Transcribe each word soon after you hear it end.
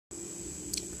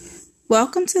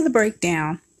Welcome to the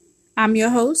Breakdown. I'm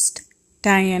your host,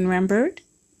 Diane Rembert,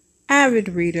 avid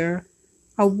reader,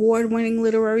 award-winning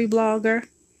literary blogger,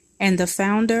 and the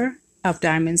founder of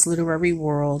Diamond's Literary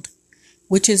World,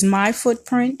 which is my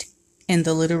footprint in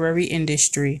the literary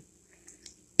industry.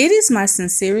 It is my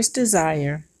sincerest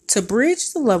desire to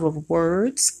bridge the love of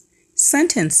words,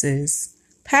 sentences,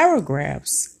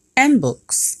 paragraphs, and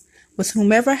books with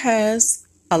whomever has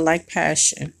a like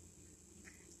passion.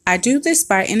 I do this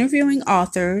by interviewing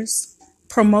authors,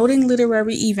 promoting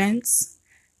literary events,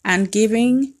 and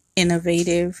giving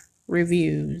innovative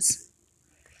reviews.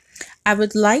 I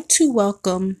would like to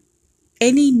welcome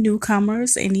any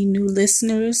newcomers, any new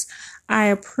listeners. I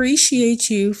appreciate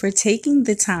you for taking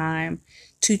the time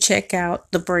to check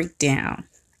out the breakdown.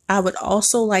 I would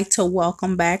also like to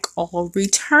welcome back all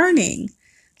returning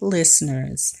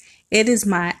listeners. It is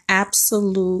my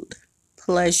absolute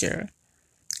pleasure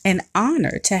an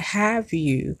honor to have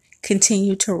you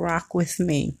continue to rock with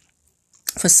me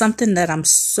for something that I'm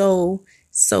so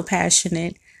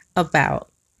passionate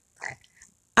about.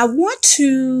 I want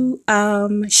to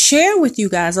share with you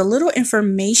guys a little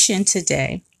information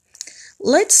today.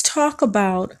 Let's talk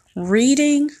about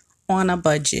reading on a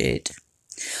budget.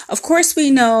 Of course,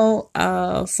 we know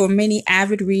for many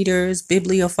avid readers,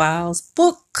 bibliophiles,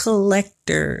 book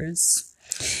collectors,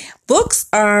 books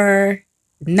are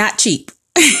not cheap.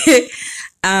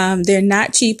 They're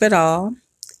not cheap at all,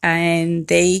 and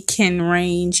they can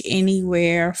range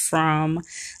anywhere from,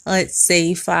 let's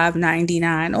say,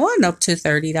 $5.99 on up to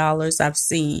 $30 I've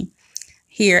seen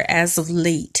here as of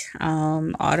late.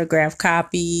 Autographed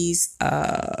copies,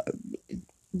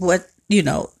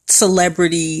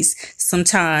 celebrities,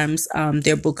 sometimes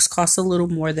their books cost a little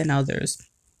more than others.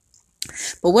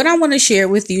 But what I want to share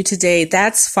with you today,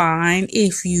 that's fine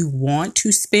if you want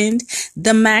to spend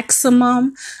the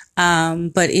maximum.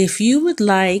 But if you would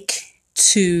like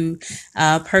to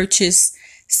purchase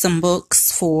some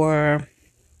books for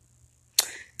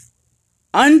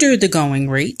under the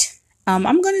going rate,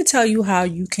 I'm going to tell you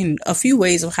a few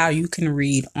ways of how you can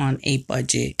read on a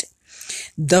budget.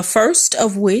 The first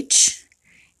of which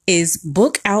is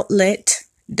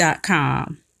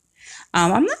bookoutlet.com.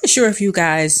 I'm not sure if you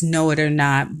guys know it or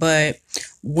not, but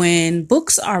when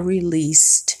books are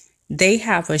released, they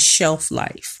have a shelf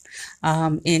life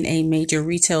in a major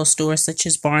retail store such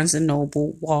as Barnes &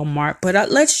 Noble, Walmart. But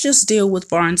let's just deal with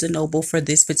Barnes & Noble for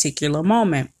this particular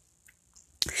moment.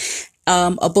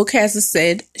 A book has a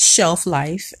said shelf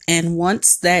life, and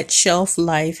once that shelf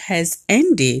life has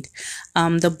ended,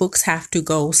 the books have to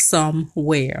go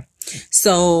somewhere.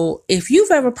 So if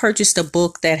you've ever purchased a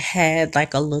book that had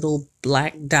like a little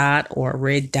black dot or a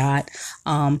red dot,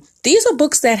 these are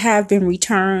books that have been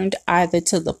returned either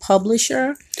to the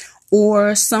publisher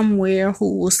or somewhere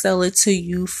who will sell it to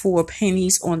you for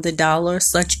pennies on the dollar,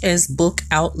 such as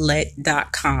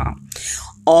bookoutlet.com.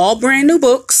 All brand new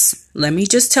books. Let me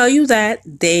just tell you that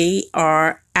they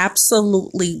are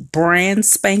absolutely brand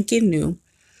spanking new.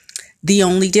 The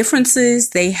only difference is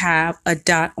they have a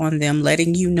dot on them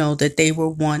letting you know that they were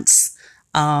once,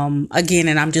 again,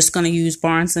 and I'm just going to use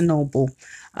Barnes & Noble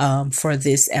for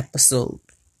this episode.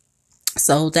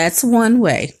 So that's one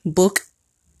way,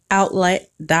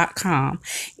 bookoutlet.com.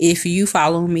 If you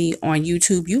follow me on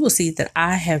YouTube, you will see that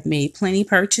I have made plenty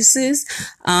purchases.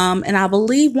 And I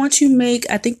believe once you make,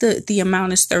 I think the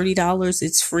amount is $30,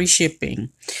 it's free shipping.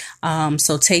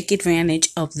 So take advantage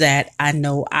of that. I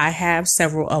know I have,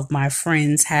 several of my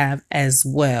friends have as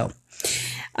well.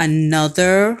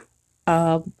 Another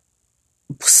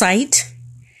site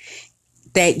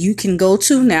that you can go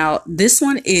to now, this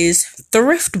one is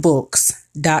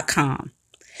thriftbooks.com.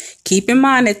 Keep in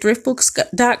mind at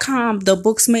thriftbooks.com, the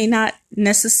books may not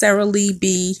necessarily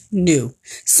be new.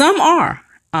 Some are,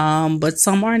 but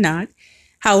some are not.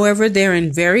 However, they're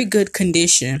in very good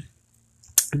condition.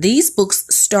 These books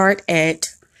start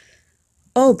at,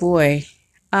 they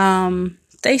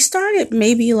start at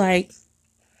maybe like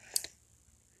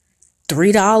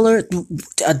 $3,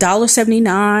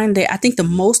 $1.79. I think the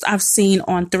most I've seen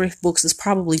on Thrift Books is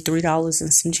probably $3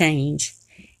 and some change.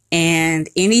 And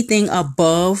anything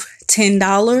above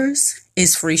 $10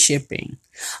 is free shipping.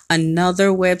 Another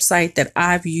website that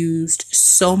I've used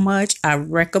so much, I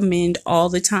recommend all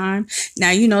the time.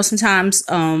 Now, sometimes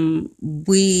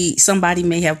somebody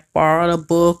may have borrowed a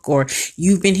book, or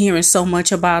you've been hearing so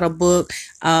much about a book,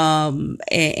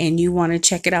 and you want to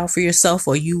check it out for yourself,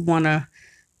 or you want to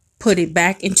put it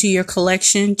back into your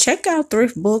collection. Check out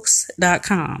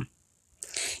thriftbooks.com.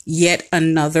 Yet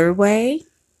another way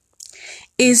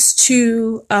is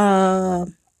to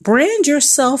brand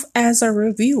yourself as a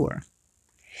reviewer.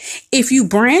 If you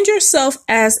brand yourself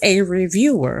as a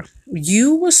reviewer,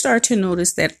 you will start to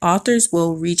notice that authors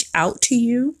will reach out to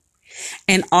you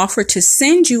and offer to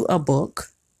send you a book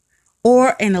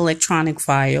or an electronic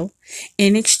file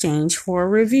in exchange for a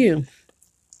review.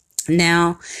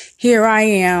 Now, here I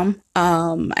am,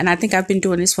 and I think I've been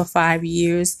doing this for 5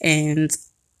 years, and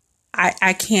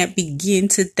I can't begin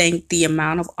to thank the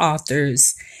amount of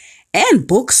authors and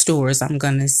bookstores, I'm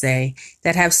going to say,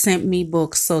 that have sent me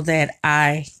books so that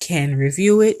I can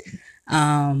review it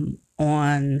on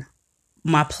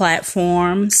my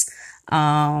platforms.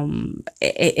 And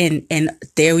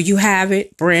there you have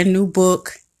it, brand new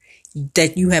book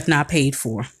that you have not paid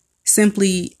for,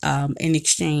 simply in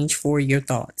exchange for your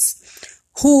thoughts.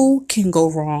 Who can go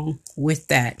wrong with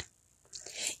that?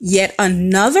 Yet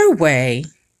another way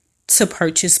to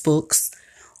purchase books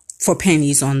for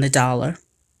pennies on the dollar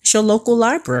is your local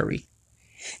library.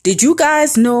 Did you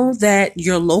guys know that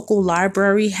your local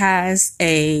library has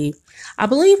I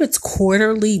believe it's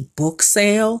quarterly book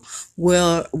sale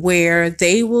where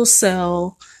they will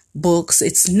sell books.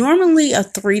 It's normally a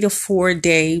 3 to 4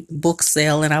 day book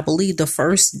sale. And I believe the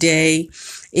first day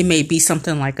it may be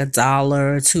something like $1,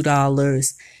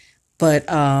 $2. But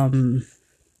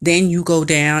then you go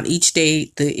down each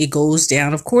day. It goes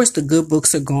down. Of course, the good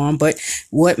books are gone, but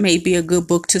what may be a good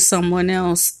book to someone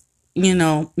else, may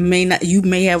not. You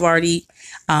may have already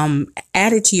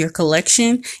added to your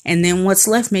collection, and then what's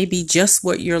left may be just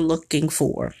what you're looking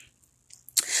for.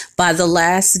 By the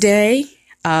last day,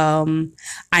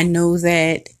 I know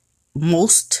that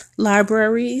most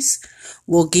libraries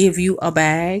will give you a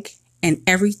bag, and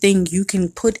everything you can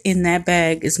put in that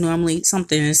bag is normally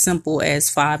something as simple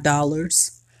as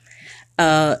 $5.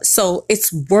 So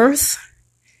it's worth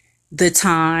the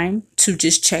time to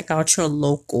just check out your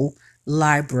local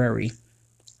library.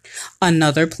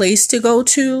 Another place to go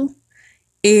to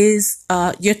is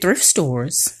your thrift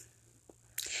stores.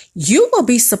 You will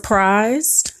be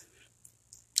surprised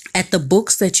at the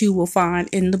books that you will find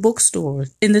in the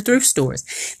bookstores, in the thrift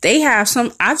stores. They have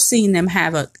I've seen them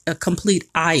have a complete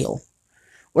aisle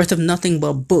worth of nothing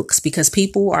but books because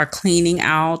people are cleaning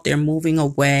out, they're moving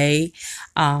away,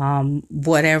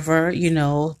 whatever,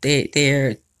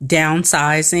 they're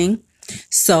downsizing.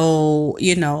 So,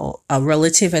 a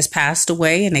relative has passed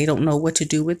away and they don't know what to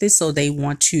do with it. So they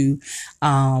want to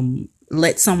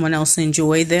let someone else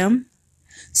enjoy them.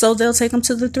 So they'll take them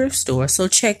to the thrift store. So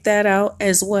check that out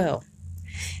as well.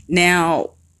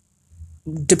 Now,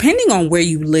 depending on where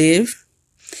you live,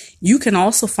 you can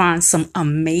also find some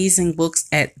amazing books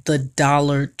at the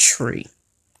Dollar Tree.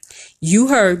 You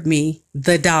heard me,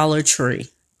 the Dollar Tree.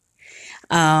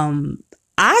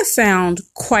 I found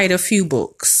quite a few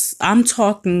books. I'm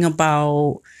talking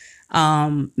about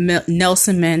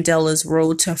Nelson Mandela's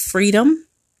Road to Freedom,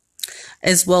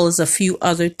 as well as a few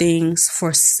other things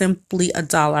for simply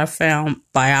 $1. I found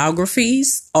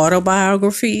biographies,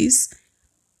 autobiographies,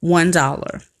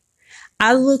 $1.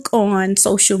 I look on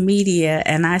social media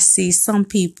and I see some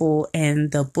people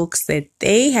and the books that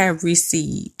they have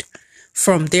received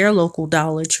from their local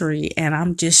Dollar Tree, and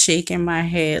I'm just shaking my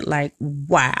head like,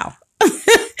 wow.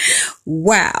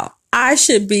 Wow, I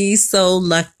should be so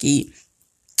lucky.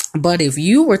 But if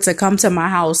you were to come to my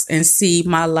house and see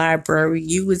my library,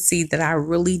 you would see that I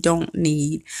really don't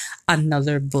need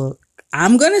another book.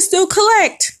 I'm going to still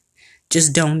collect,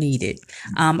 just don't need it.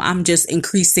 I'm just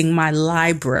increasing my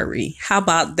library. How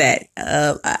about that?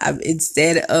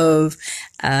 Instead of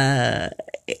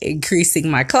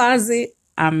increasing my closet,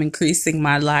 I'm increasing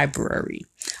my library.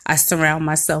 I surround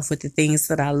myself with the things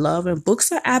that I love, and books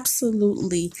are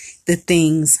absolutely the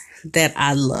things that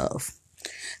I love.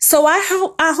 So I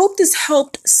hope this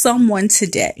helped someone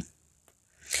today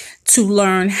to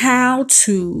learn how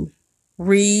to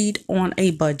read on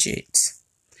a budget.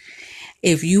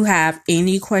 If you have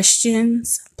any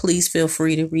questions, please feel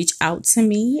free to reach out to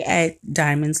me at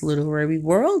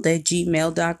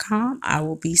diamondsliteraryworld@gmail.com. I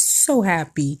will be so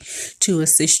happy to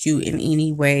assist you in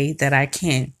any way that I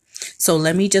can. So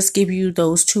let me just give you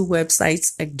those two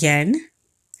websites again.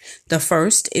 The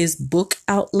first is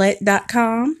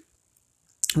bookoutlet.com,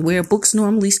 where books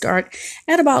normally start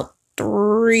at about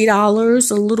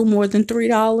 $3, a little more than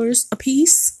 $3 a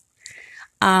piece.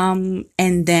 And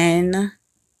then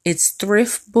it's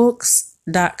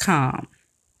thriftbooks.com.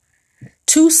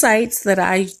 Two sites that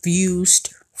I've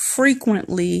used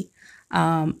frequently.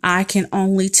 I can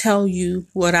only tell you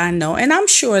what I know, and I'm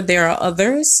sure there are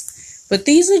others, but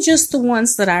these are just the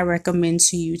ones that I recommend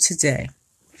to you today.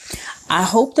 I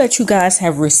hope that you guys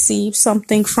have received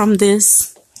something from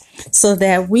this so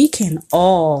that we can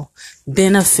all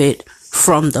benefit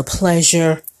from the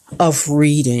pleasure of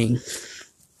reading.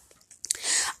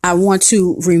 I want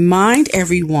to remind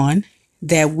everyone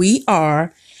that we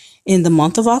are in the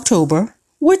month of October,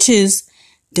 which is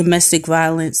Domestic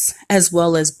Violence as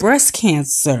well as Breast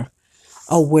Cancer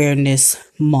Awareness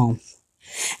Month.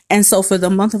 And so for the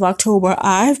month of October,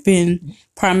 I've been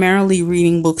primarily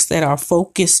reading books that are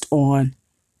focused on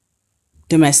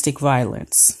domestic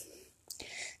violence.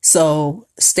 So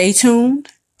stay tuned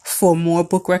for more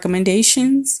book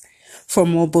recommendations, for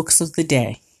more books of the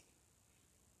day.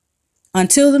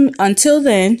 Until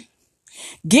then,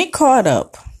 get caught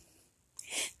up.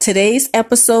 Today's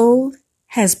episode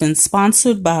has been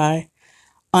sponsored by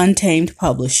Untamed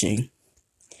Publishing.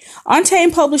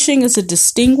 Untamed Publishing is a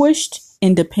distinguished,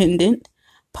 independent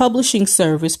publishing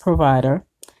service provider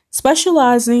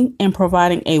specializing in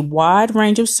providing a wide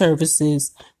range of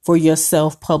services for your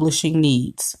self-publishing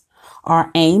needs. Our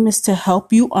aim is to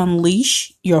help you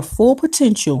unleash your full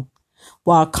potential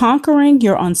while conquering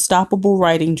your unstoppable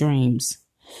writing dreams.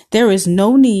 There is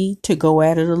no need to go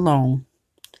at it alone.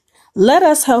 Let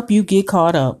us help you get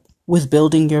caught up with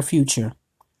building your future.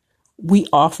 We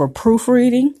offer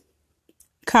proofreading,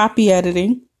 copy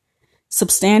editing,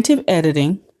 substantive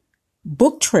editing,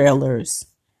 book trailers,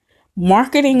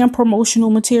 marketing and promotional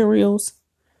materials,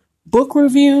 book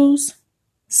reviews,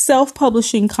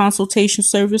 self-publishing consultation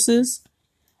services,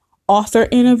 author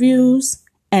interviews,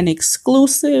 and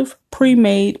exclusive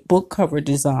pre-made book cover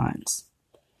designs.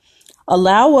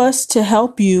 Allow us to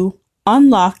help you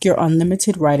unlock your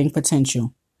unlimited writing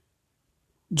potential.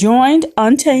 Joined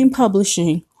Untamed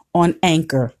Publishing on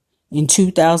Anchor in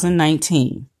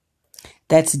 2019.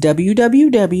 That's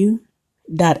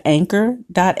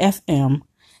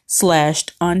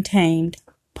www.anchor.fm/Untamed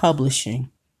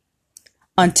Publishing.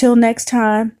 Until next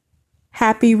time,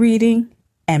 happy reading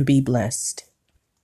and be blessed.